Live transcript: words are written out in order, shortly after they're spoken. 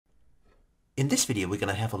In this video, we're going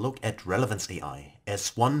to have a look at Relevance AI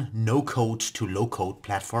as one no-code to low-code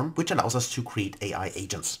platform which allows us to create AI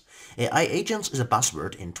agents. AI agents is a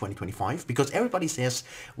buzzword in 2025 because everybody says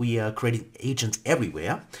we are creating agents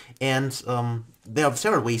everywhere, and there are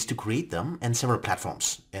several ways to create them and several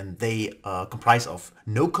platforms, and they comprise of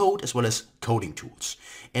no-code as well as coding tools.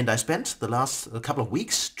 And I spent the last couple of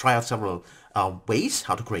weeks trying out several ways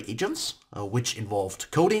how to create agents, which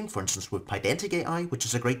involved coding, for instance with Pydantic AI, which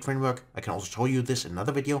is a great framework. I can also show you this in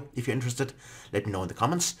another video if you're interested. Let me know in the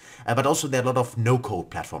comments. But also there are a lot of no-code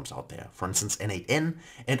platforms out there, for instance N8N,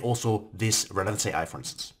 and also this Relevance AI, for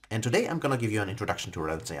instance. And today I'm going to give you an introduction to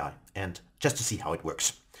Relevance AI and just to see how it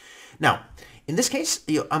works. Now, in this case,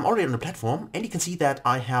 I'm already on the platform, and you can see that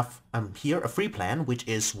I have here a free plan, which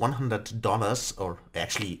is $100, or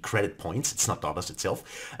actually credit points. It's not dollars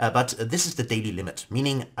itself, but this is the daily limit,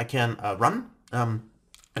 meaning I can run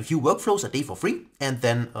a few workflows a day for free, and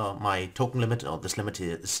then my token limit, or this limit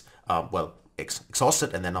is, well,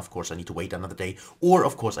 exhausted, and then of course I need to wait another day, or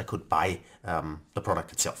of course I could buy the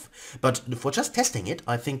product itself. But for just testing it,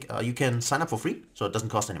 I think you can sign up for free, so it doesn't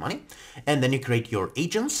cost any money, and then you create your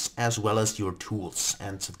agents as well as your tools.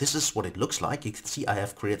 And so this is what it looks like. You can see I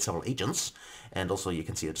have created several agents, and also you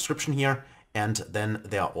can see a description here. And then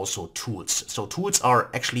there are also tools. So tools are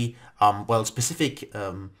actually, well, specific,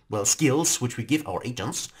 well, skills which we give our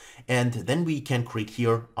agents. And then we can create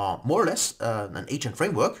here more or less an agent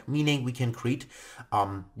framework, meaning we can create,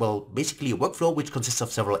 well, basically a workflow which consists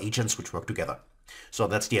of several agents which work together. So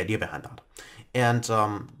that's the idea behind that. And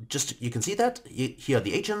just, you can see that here are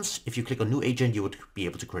the agents. If you click on new agent, you would be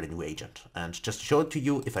able to create a new agent. And just to show it to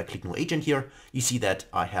you, if I click new agent here, you see that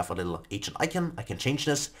I have a little agent icon. I can change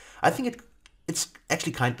this. I think it's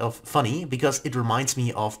actually kind of funny because it reminds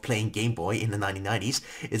me of playing Game Boy in the 1990s.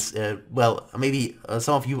 It's, well, maybe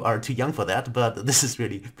some of you are too young for that, but this is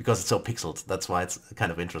really because it's so pixeled. That's why it's kind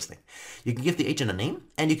of interesting. You can give the agent a name,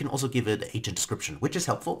 and you can also give it an agent description, which is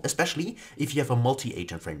helpful, especially if you have a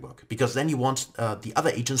multi-agent framework, because then you want the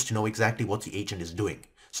other agents to know exactly what the agent is doing.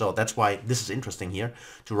 So that's why this is interesting here,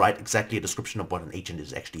 to write exactly a description of what an agent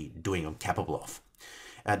is actually doing or capable of.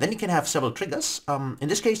 Then you can have several triggers. In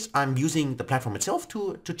this case, I'm using the platform itself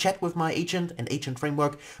to chat with my agent and agent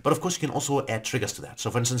framework, but of course you can also add triggers to that.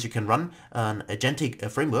 So for instance, you can run an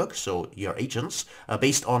agentic framework, so your agents,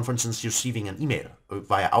 based on, for instance, receiving an email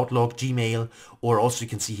via Outlook, Gmail, or also you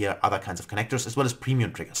can see here other kinds of connectors, as well as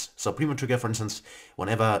premium triggers. So premium trigger, for instance,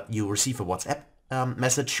 whenever you receive a WhatsApp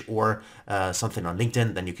message or something on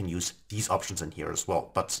LinkedIn, then you can use these options in here as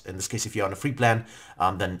well. But in this case, if you're on a free plan,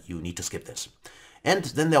 then you need to skip this. And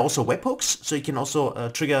then there are also webhooks, so you can also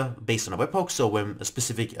trigger based on a webhook. So when a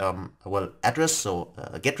specific well, address, so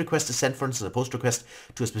a GET request is sent, for instance, a POST request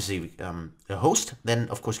to a specific host, then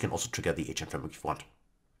of course you can also trigger the agent framework if you want.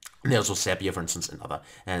 And there's also Zapier, for instance, and other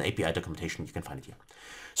API documentation. You can find it here.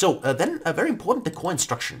 So then very important, the core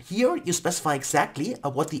instruction. Here you specify exactly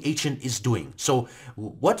what the agent is doing. So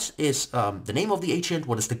what is the name of the agent?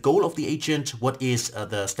 What is the goal of the agent? What is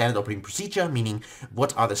the standard operating procedure? Meaning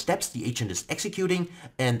what are the steps the agent is executing?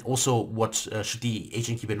 And also what should the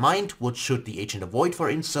agent keep in mind? What should the agent avoid, for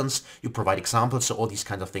instance? You provide examples. So all these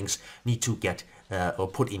kinds of things need to get or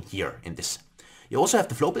put in here in this. You also have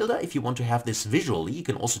the flow builder. If you want to have this visually, you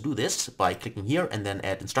can also do this by clicking here and then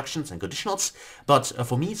add instructions and conditionals. But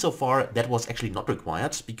for me so far, that was actually not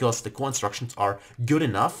required because the core instructions are good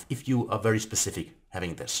enough if you are very specific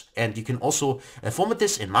having this. And you can also format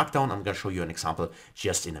this in Markdown. I'm going to show you an example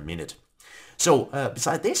just in a minute. So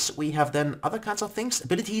beside this, we have then other kinds of things,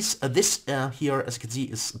 abilities. This here, as you can see,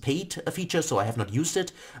 is a paid feature, so I have not used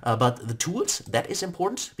it. But the tools, that is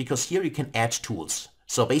important because here you can add tools.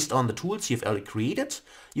 So based on the tools you've already created,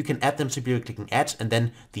 you can add them simply by clicking add, and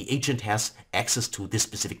then the agent has access to this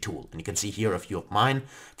specific tool. And you can see here a few of mine,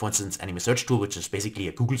 for instance, anime search tool, which is basically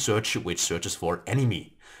a Google search which searches for anime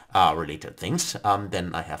related things.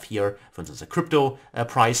 Then I have here, for instance, a crypto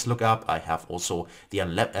price lookup. I have also the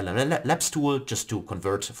LLMs tool just to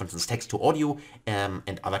convert, for instance, text to audio,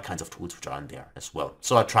 and other kinds of tools which are in there as well.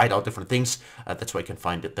 So I tried out different things. That's why you can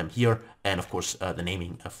find them here. And of course, the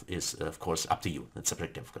naming is of course up to you. It's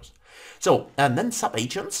subjective, of course. So and then sub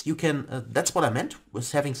agents, you can. That's what I meant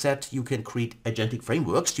with having said you can create agentic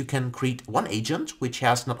frameworks. You can create one agent which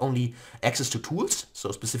has not only access to tools,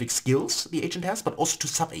 so specific skills the agent has, but also to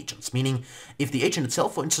sub agents. Meaning, if the agent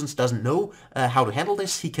itself, for instance, doesn't know how to handle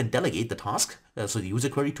this, he can delegate the task, so the user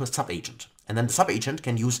query, to a sub agent. And then the sub-agent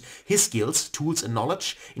can use his skills, tools, and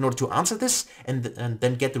knowledge in order to answer this and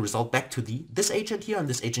then get the result back to this agent here, and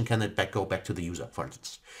this agent can then go back to the user, for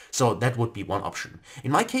instance. So that would be one option.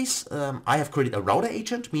 In my case, I have created a router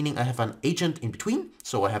agent, meaning I have an agent in between.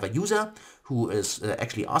 So I have a user who is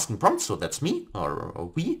actually asking prompts, so that's me,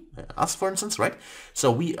 or we, us for instance, right?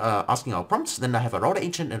 So we are asking our prompts, then I have a router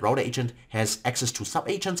agent, and router agent has access to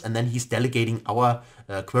sub-agents, and then he's delegating our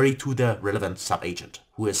query to the relevant sub-agent,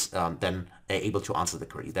 who is then able to answer the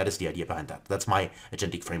query. That is the idea behind that. That's my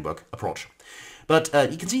agentic framework approach. But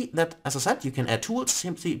you can see that, as I said, you can add tools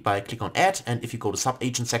simply by click on add, and if you go to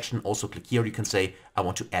sub-agent section, also click here, you can say, I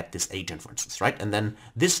want to add this agent, for instance, right? And then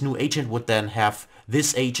this new agent would then have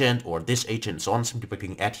this agent or this agent and so on, simply by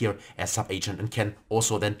clicking add here as sub-agent, and can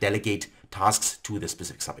also then delegate tasks to the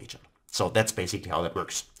specific sub-agent. So that's basically how that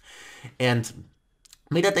works. And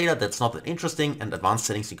metadata, that's not that interesting, and advanced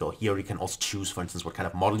settings, you go here, you can also choose, for instance, what kind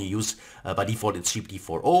of model you use. By default, it's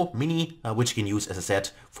GPT-4o Mini, which you can use, as I said,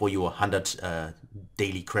 for your 100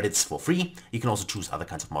 daily credits for free. You can also choose other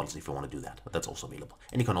kinds of models if you want to do that, but that's also available.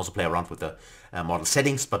 And you can also play around with the model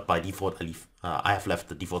settings, but by default, I have left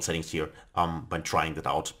the default settings here when trying that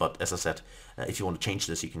out. But as I said, if you want to change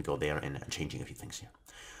this, you can go there and changing a few things here.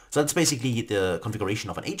 So that's basically the configuration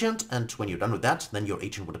of an agent, and when you're done with that, then your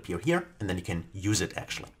agent would appear here, and then you can use it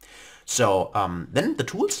actually. So then the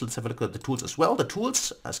tools, let's have a look at the tools as well. The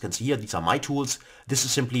tools, as you can see here, these are my tools. This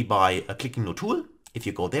is simply by clicking new tool. If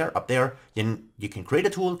you go there, up there, then you can create a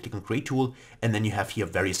tool, click on create tool, and then you have here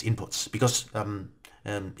various inputs, because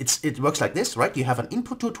it works like this, right? You have an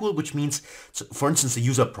input to a tool, which means, so for instance, the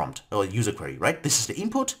user prompt or user query, right? This is the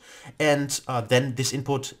input, and then this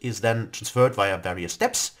input is then transferred via various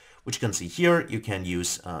steps, which you can see here. You can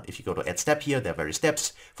use, if you go to add step here, there are various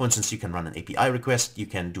steps. For instance, you can run an API request, you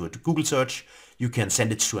can do a Google search, you can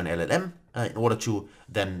send it to an LLM in order to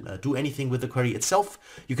then do anything with the query itself.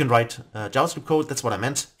 You can write JavaScript code, that's what I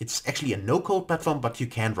meant. It's actually a no-code platform, but you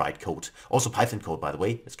can write code. Also Python code, by the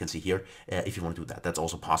way, as you can see here, if you want to do that, that's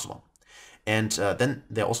also possible. And then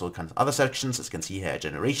there are also kind of other sections, as you can see here,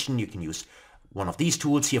 generation. You can use one of these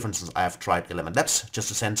tools here. For instance, I have tried 11 Labs just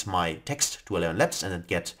to send my text to 11 Labs and then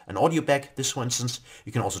get an audio back. This, for instance,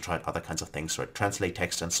 you can also try other kinds of things, right? Translate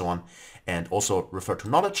text and so on, and also refer to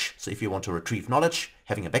knowledge. So if you want to retrieve knowledge,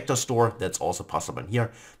 having a vector store, that's also possible in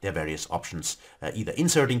here. There are various options, either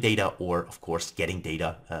inserting data or, of course, getting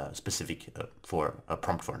data specific for a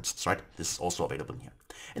prompt, for instance, right? This is also available in here.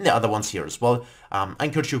 And there are other ones here as well. I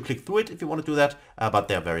encourage you to click through it if you want to do that, but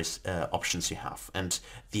there are various options you have. And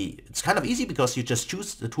it's kind of easy because you just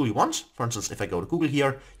choose the tool you want. For instance, if I go to Google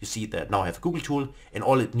here, you see that now I have a Google tool, and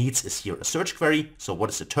all it needs is here a search query. So what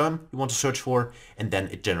is the term you want to search for? And then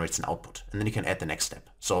it generates an output. And then you can add the next step.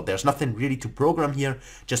 So there's nothing really to program here.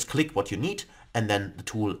 Just click what you need, and then the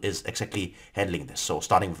tool is exactly handling this. So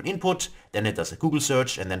starting with an input, then it does a Google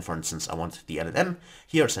search, and then, for instance, I want the LLM.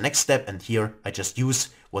 Here's the next step, and here I just use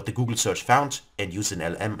what the Google search found and use an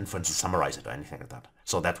LLM and, for instance, summarize it or anything like that.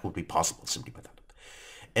 So that would be possible simply by that.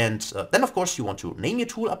 And then, of course, you want to name your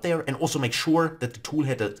tool up there and also make sure that the tool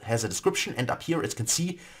has a description. And up here, as you can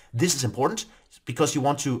see, this is important because you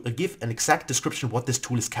want to give an exact description of what this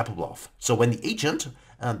tool is capable of. So when the agent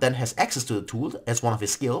then has access to the tool as one of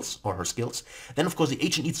his skills or her skills, then, of course, the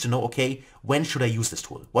agent needs to know, okay, when should I use this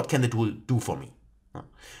tool? What can the tool do for me?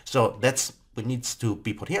 So that's what needs to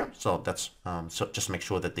be put here. So that's so just make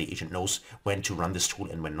sure that the agent knows when to run this tool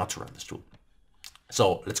and when not to run this tool.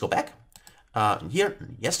 So let's go back. Here,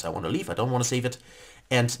 yes, I want to leave, I don't want to save it.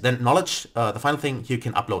 And then knowledge, the final thing, here you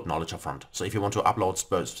can upload knowledge up front. So if you want to upload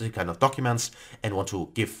specific kind of documents and want to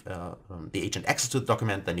give the agent access to the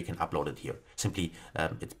document, then you can upload it here. Simply,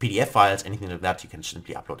 it's PDF files, anything like that, you can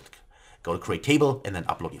simply upload it. Go to create table and then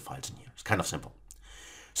upload your files in here. It's kind of simple.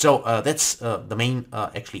 So that's the main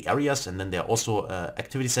actually areas, and then there are also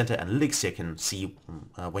activity center analytics. You can see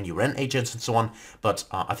when you run agents and so on, but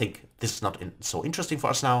I think this is not so interesting for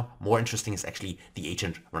us now. More interesting is actually the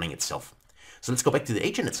agent running itself. So let's go back to the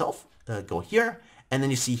agent itself, go here, and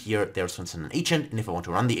then you see here there's, for instance, an agent, and if I want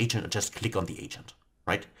to run the agent, I just click on the agent,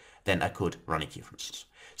 right? Then I could run it here, for instance.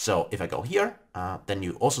 So if I go here, then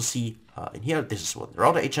you also see in here, this is what the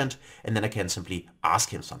router agent, and then I can simply ask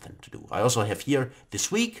him something to do. I also have here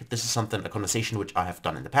this week, this is something, a conversation which I have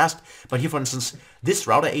done in the past, but here, for instance, this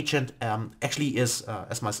router agent actually is,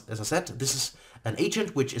 as I said, this is an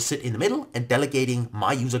agent which is sit in the middle and delegating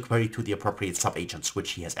my user query to the appropriate sub-agents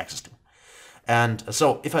which he has access to. And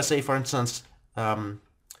so if I say, for instance,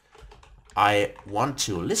 I want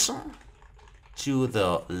to listen to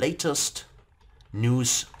the latest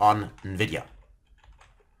news on NVIDIA.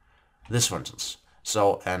 This, for instance.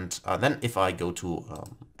 So, and then if I go to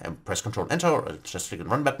and press Control Enter, or just click the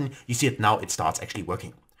Run button, you see it now, it starts actually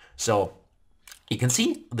working. So you can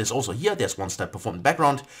see this also here, there's one step performed in the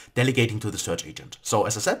background, delegating to the search agent. So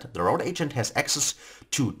as I said, the router agent has access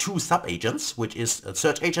to two sub-agents, which is a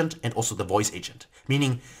search agent and also the voice agent,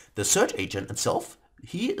 meaning the search agent itself,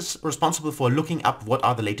 he is responsible for looking up what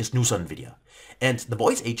are the latest news on NVIDIA. And the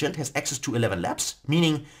voice agent has access to 11 labs,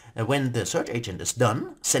 meaning when the search agent is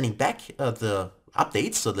done sending back the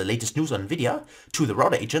updates, so the latest news on NVIDIA, to the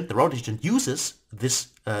router agent uses this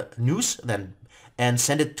news then and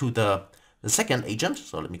send it to the second agent.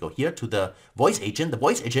 So let me go here to the voice agent. The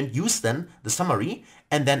voice agent used then the summary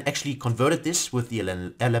and then actually converted this with the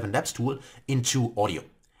 11 labs tool into audio.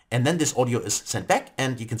 And then this audio is sent back,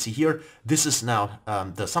 and you can see here, this is now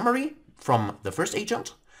the summary from the first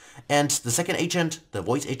agent. And the second agent, the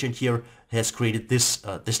voice agent here, has created this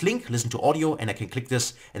this link, listen to audio, and I can click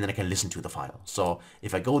this, and then I can listen to the file. So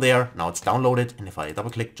if I go there, now it's downloaded, and if I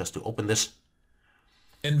double click just to open this.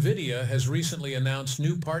 NVIDIA has recently announced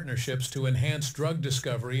new partnerships to enhance drug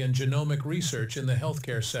discovery and genomic research in the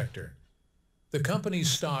healthcare sector. The company's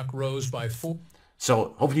stock rose by 4%.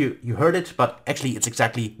 So hopefully you heard it, but actually it's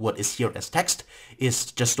exactly what is here as text.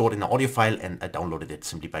 Is just stored in an audio file, and I downloaded it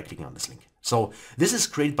simply by clicking on this link. So this is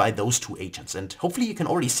created by those two agents, and hopefully you can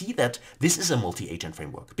already see that this is a multi-agent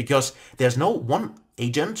framework, because there's no one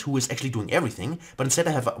agent who is actually doing everything, but instead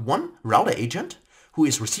I have one router agent who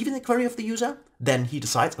is receiving the query of the user. Then he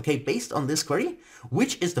decides, okay, based on this query,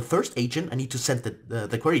 which is the first agent I need to send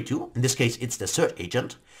the query to. In this case, it's the search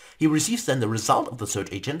agent. He receives then the result of the search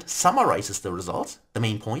agent, summarizes the results, the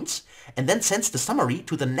main points, and then sends the summary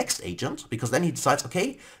to the next agent, because then he decides,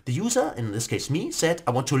 okay, the user, in this case me, said,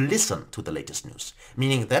 I want to listen to the latest news.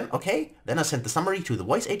 Meaning then, okay, then I send the summary to the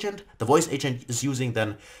voice agent. The voice agent is using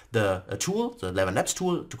then the tool, the 11 Labs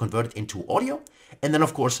tool, to convert it into audio. And then,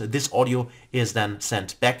 of course, this audio is then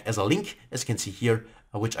sent back as a link, as you can see here,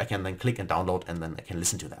 which I can then click and download, and then I can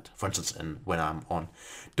listen to that. For instance, when I'm on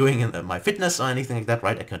doing my fitness or anything like that,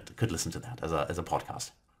 right, I could listen to that as a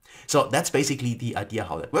podcast. So that's basically the idea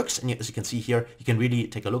how that works. And as you can see here, you can really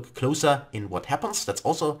take a look closer in what happens. That's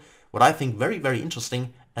also what I think very, very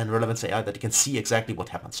interesting in Relevance AI, that you can see exactly what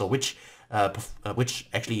happens. So which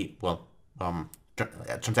actually, well,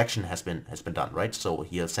 transaction has been done, right? So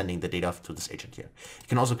here sending the data to this agent here. You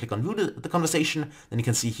can also click on view the conversation. Then you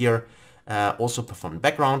can see here also perform in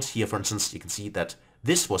background. Here, for instance, you can see that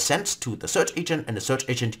this was sent to the search agent, and the search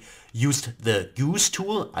agent used the Goose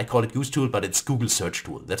tool. I call it Goose tool, but it's Google search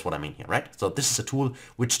tool. That's what I mean here, right? So this is a tool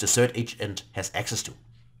which the search agent has access to.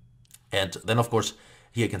 And then, of course,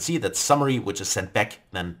 here you can see that summary, which is sent back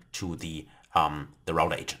then to the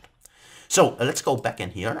router agent. So let's go back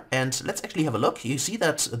in here and let's actually have a look. You see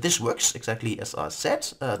that this works exactly as I said.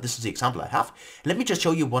 This is the example I have. Let me just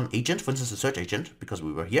show you one agent, for instance, the search agent, because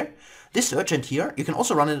we were here. This search agent here, you can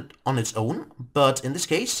also run it on its own, but in this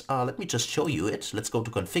case, let me just show you it. Let's go to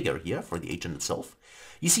configure here for the agent itself.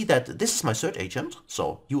 You see that this is my search agent.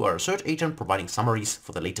 So you are a search agent providing summaries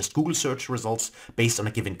for the latest Google search results based on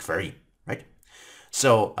a given query, right?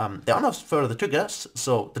 So there are no further triggers,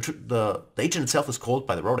 so the agent itself is called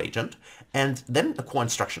by the router agent, and then the core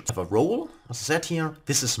instructions. I have a role, as I said here,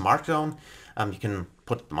 this is Markdown. You can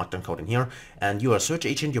put the Markdown code in here, and you are a search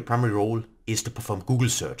agent. Your primary role is to perform Google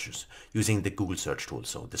searches using the Google search tool,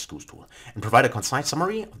 so this Goose tool, and provide a concise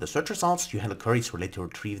summary of the search results. You handle queries related to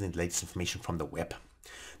retrieving the latest information from the web.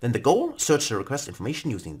 Then the goal, search the request information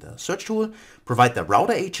using the search tool, provide the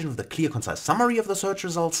router agent with a clear, concise summary of the search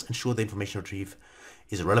results, ensure the information retrieved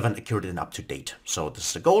is relevant, accurate, and up to date. So this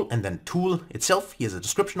is the goal. And then tool itself, here's a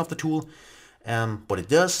description of the tool, what it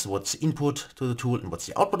does, what's input to the tool, and what's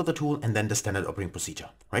the output of the tool, and then the standard operating procedure,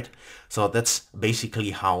 right? So that's basically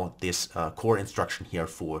how this core instruction here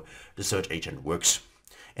for the search agent works.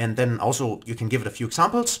 And then also you can give it a few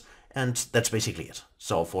examples, and that's basically it.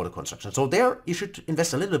 So for the construction. So there you should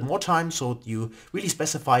invest a little bit more time so you really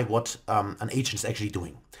specify what an agent is actually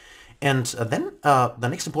doing. And then the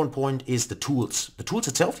next important point is the tools. The tools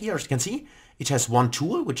itself here, as you can see, it has one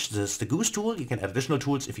tool, which is the Goose tool. You can add additional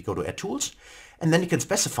tools if you go to add tools. And then you can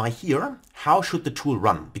specify here, how should the tool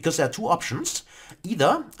run? Because there are two options,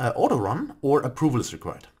 either auto run or approval is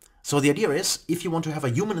required. So the idea is, if you want to have a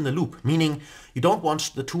human in the loop, meaning you don't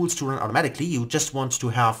want the tools to run automatically, you just want to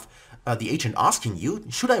have the agent asking you,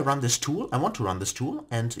 should I run this tool? I want to run this tool,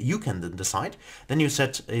 and you can then decide. Then you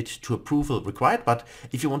set it to approval required. But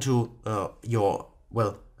if you want to your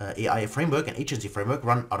AI framework and agency framework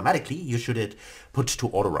run automatically, you should put to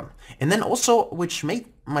auto run. And then also, which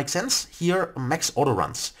makes sense here, max auto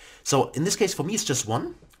runs. So in this case, for me, it's just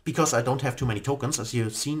one. because I don't have too many tokens, as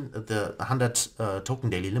you've seen the 100 token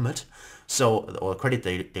daily limit, so, or credit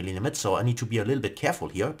daily limit, so I need to be a little bit careful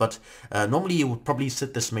here, but normally you would probably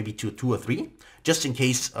set this maybe to 2 or 3, just in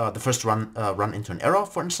case the first run into an error,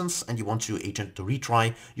 for instance, and you want your agent to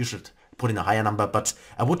retry. You should put in a higher number, but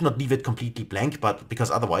I would not leave it completely blank, but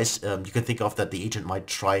because otherwise you can think of that the agent might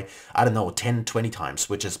try, I don't know, 10, 20 times,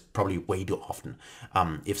 which is probably way too often.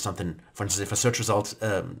 If something, for instance, if a search result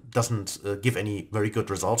doesn't give any very good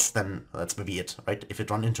results, then that's maybe it, right? If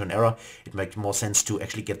it runs into an error, it makes more sense to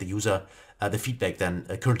actually get the user the feedback than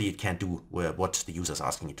currently it can't do what the user is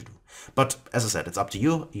asking you to do. But as I said, it's up to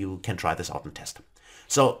you. You can try this out and test.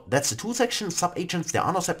 So that's the tool section. Sub-agents, there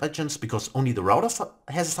are no sub-agents because only the router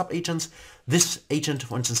has a sub-agents. This agent,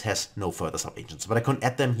 for instance, has no further sub-agents, but I can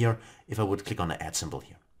add them here if I would click on the add symbol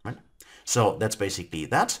here, right? So that's basically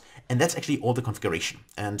that, and that's actually all the configuration.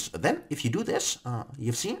 And then if you do this,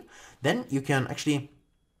 you've seen, then you can actually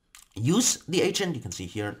use the agent. You can see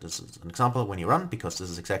here, this is an example when you run, because this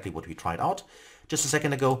is exactly what we tried out just a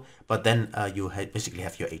second ago, but then you basically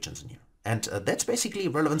have your agents in here. And that's basically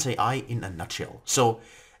Relevance AI in a nutshell. So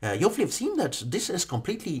you hopefully have seen that this is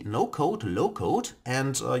completely no code, low code,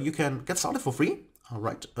 and you can get started for free. All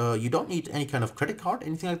right, you don't need any kind of credit card,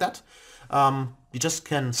 anything like that. You just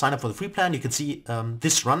can sign up for the free plan. You can see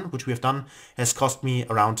this run, which we have done, has cost me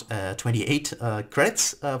around 28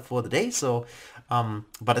 credits for the day. So,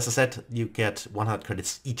 but as I said, you get 100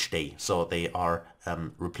 credits each day, so they are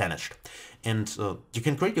replenished. And you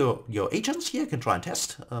can create your agents here. You can try and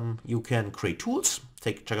test. You can create tools.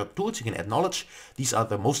 Check out tools. You can add knowledge. These are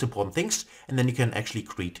the most important things. And then you can actually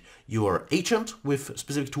create your agent with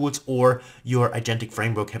specific tools, or your agentic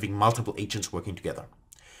framework having multiple agents working together.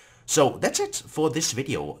 So that's it for this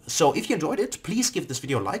video. So if you enjoyed it, please give this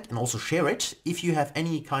video a like and also share it. If you have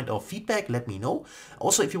any kind of feedback, let me know.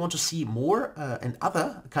 Also, if you want to see more and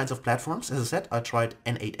other kinds of platforms, as I said, I tried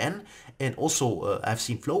N8N, and also I've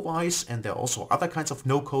seen Flowwise, and there are also other kinds of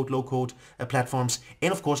no-code, low-code platforms.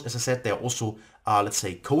 And of course, as I said, there are also, let's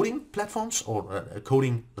say, coding platforms, or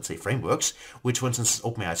coding, let's say, frameworks, which, for instance, is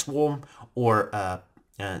OpenAI Swarm, or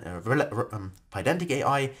Pydantic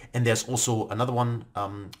AI, and there's also another one,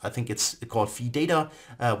 I think it's called Data,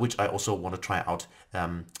 which I also want to try out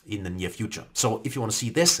in the near future. So if you want to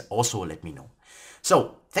see this, also let me know.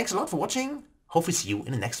 So thanks a lot for watching. Hopefully see you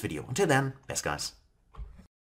in the next video. Until then, best guys.